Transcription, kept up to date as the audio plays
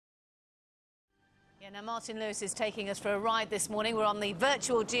Yeah, now Martin Lewis is taking us for a ride this morning. We're on the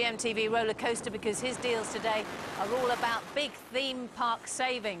virtual GMTV roller coaster because his deals today are all about big theme park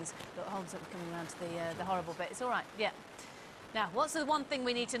savings. Look, hold on, coming around to the horrible bit. It's all right, yeah. Now, what's the one thing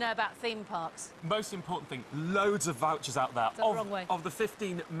we need to know about theme parks? Most important thing, loads of vouchers out there. Is that the wrong way? Of the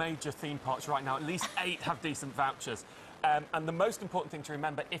 15 major theme parks right now, at least 8 have decent vouchers. And the most important thing to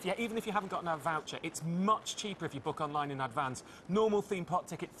remember, even if you haven't got a voucher, it's much cheaper if you book online in advance. Normal theme park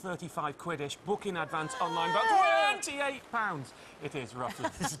ticket, 35 quid-ish. Book in advance online, about £28. It is rough.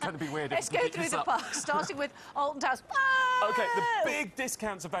 This is going to be weird. Let's go through the park, starting with Alton Towers. OK, the big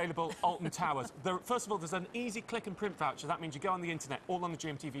discounts available, Alton Towers. First of all, there's an easy click and print voucher. That means you go on the internet, all on the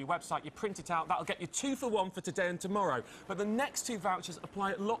GMTV website, you print it out. That'll get you 2 for 1 for today and tomorrow. But the next 2 vouchers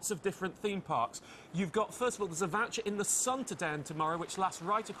apply at lots of different theme parks. You've got, first of all, there's a voucher in the sun today and tomorrow, which lasts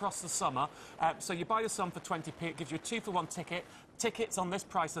right across the summer. So you buy the sun for 20p, it gives you a 2 for 1 ticket. Tickets on this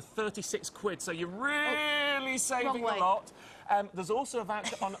price are 36 quid, so you're really saving a lot. There's also a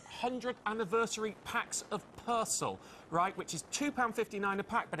voucher on 100 anniversary packs of Purcell, right, which is £2.59 a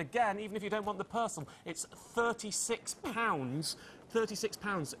pack. But again, even if you don't want the Purcell, it's £36.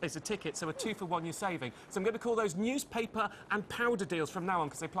 £36 is a ticket, so a 2 for 1 you're saving. So I'm going to call those newspaper and powder deals from now on,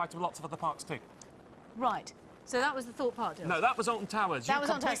 because they apply to lots of other parks too. Right. So that was the Thorpe Park deal? No, that was Alton Towers. That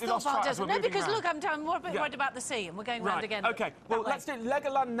was Alton Towers. Thorpe Park deal. No, because look, I'm a bit worried about the sea, and we're going round again. OK, well, let's do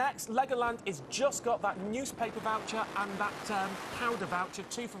Legoland next. Legoland has just got that newspaper voucher and that powder voucher.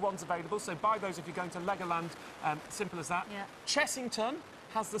 2 for 1's available, so buy those if you're going to Legoland. Simple as that. Yeah. Chessington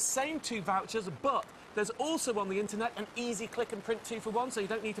has the same 2 vouchers, but there's also on the internet an easy click and print 2 for 1, so you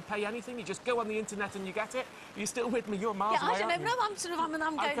don't need to pay anything. You just go on the internet and you get it. Are you still with me? You're miles away. Yeah, I don't know. No,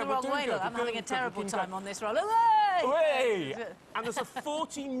 I'm going the wrong way. Look, I'm having a terrible time on this roller. And there's a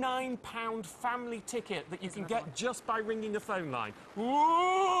 £49 family ticket that you can get just by ringing a phone line. Ooh!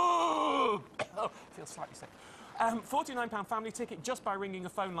 Oh, feels slightly sick. £49 family ticket just by ringing a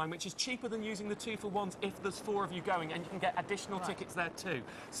phone line, which is cheaper than using the 2 for 1s if there's 4 of you going, and you can get additional tickets there too.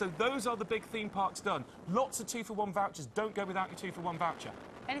 So those are the big theme parks done. Lots of 2 for 1 vouchers. Don't go without your 2 for 1 voucher.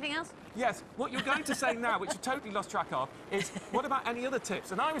 Anything else? Yes. What you're going to say now, which you totally lost track of, is what about any other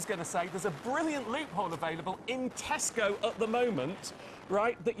tips? And I was going to say there's a brilliant loophole available in Tesco at the moment,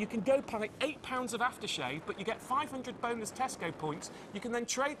 right, that you can go pay £8 of aftershave, but you get 500 bonus Tesco points. You can then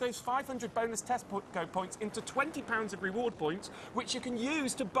trade those 500 bonus Tesco points into £20 of reward points, which you can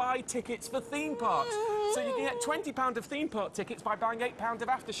use to buy tickets for theme parks. So you can get £20 of theme park tickets by buying £8 of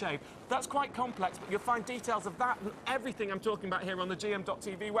aftershave. That's quite complex, but you'll find details of that and everything I'm talking about here on the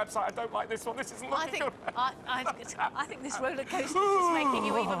GM.TV website. I don't like this one. This isn't looking good. I think this roller coaster is just making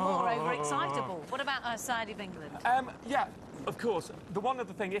you even more overexcitable. What about our side of England? Yeah. Of course, the one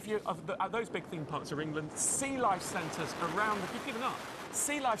other thing, if you those big theme parks are England, sea life centres around you've given up.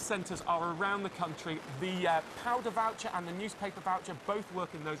 Sea life centres are around the country. The powder voucher and the newspaper voucher both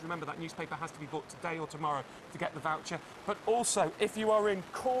work in those. Remember, that newspaper has to be bought today or tomorrow to get the voucher. But also, if you are in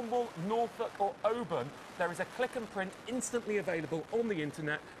Cornwall, Norfolk or Oban, there is a click and print instantly available on the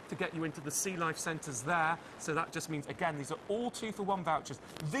internet to get you into the sea life centres there. So that just means, again, these are all 2 for 1 vouchers.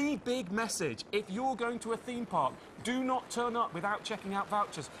 The big message, if you're going to a theme park, do not turn up without checking out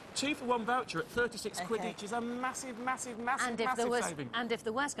vouchers. 2 for 1 voucher at 36 quid each is a massive saving. And if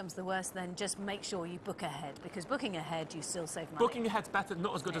the worst comes to the worst, then just make sure you book ahead, because booking ahead, you still save money. Booking ahead's better,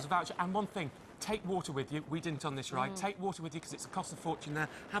 not as good as a voucher. And one thing, take water with you. We didn't on this ride. Take water with you because it's a cost of fortune there.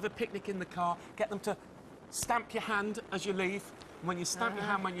 Have a picnic in the car. Get them to stamp your hand as you leave. When you stamp your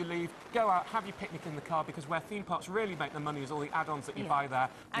hand when you leave, go out, have your picnic in the car, because where theme parks really make their money is all the add-ons that you buy there.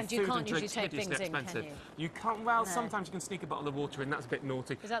 And you can't usually take things in, can you? You can't, well, sometimes you can sneak a bottle of water in, that's a bit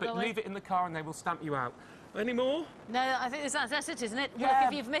naughty. But leave it in the car and they will stamp you out. Any more? No, I think that's it, isn't it? Yeah. Look,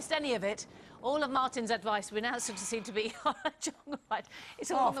 if you've missed any of it, all of Martin's advice, we now sort of seem to be on a jungle ride.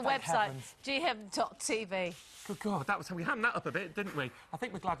 It's all on the website, gm.tv. Good God, that was how we hammed that up a bit, didn't we? I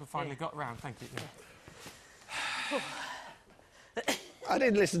think we're glad we finally got around. Thank you. Yeah. I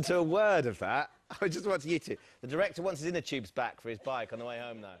didn't listen to a word of that. I was just watching you two. The director wants his inner tubes back for his bike on the way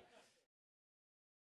home, though.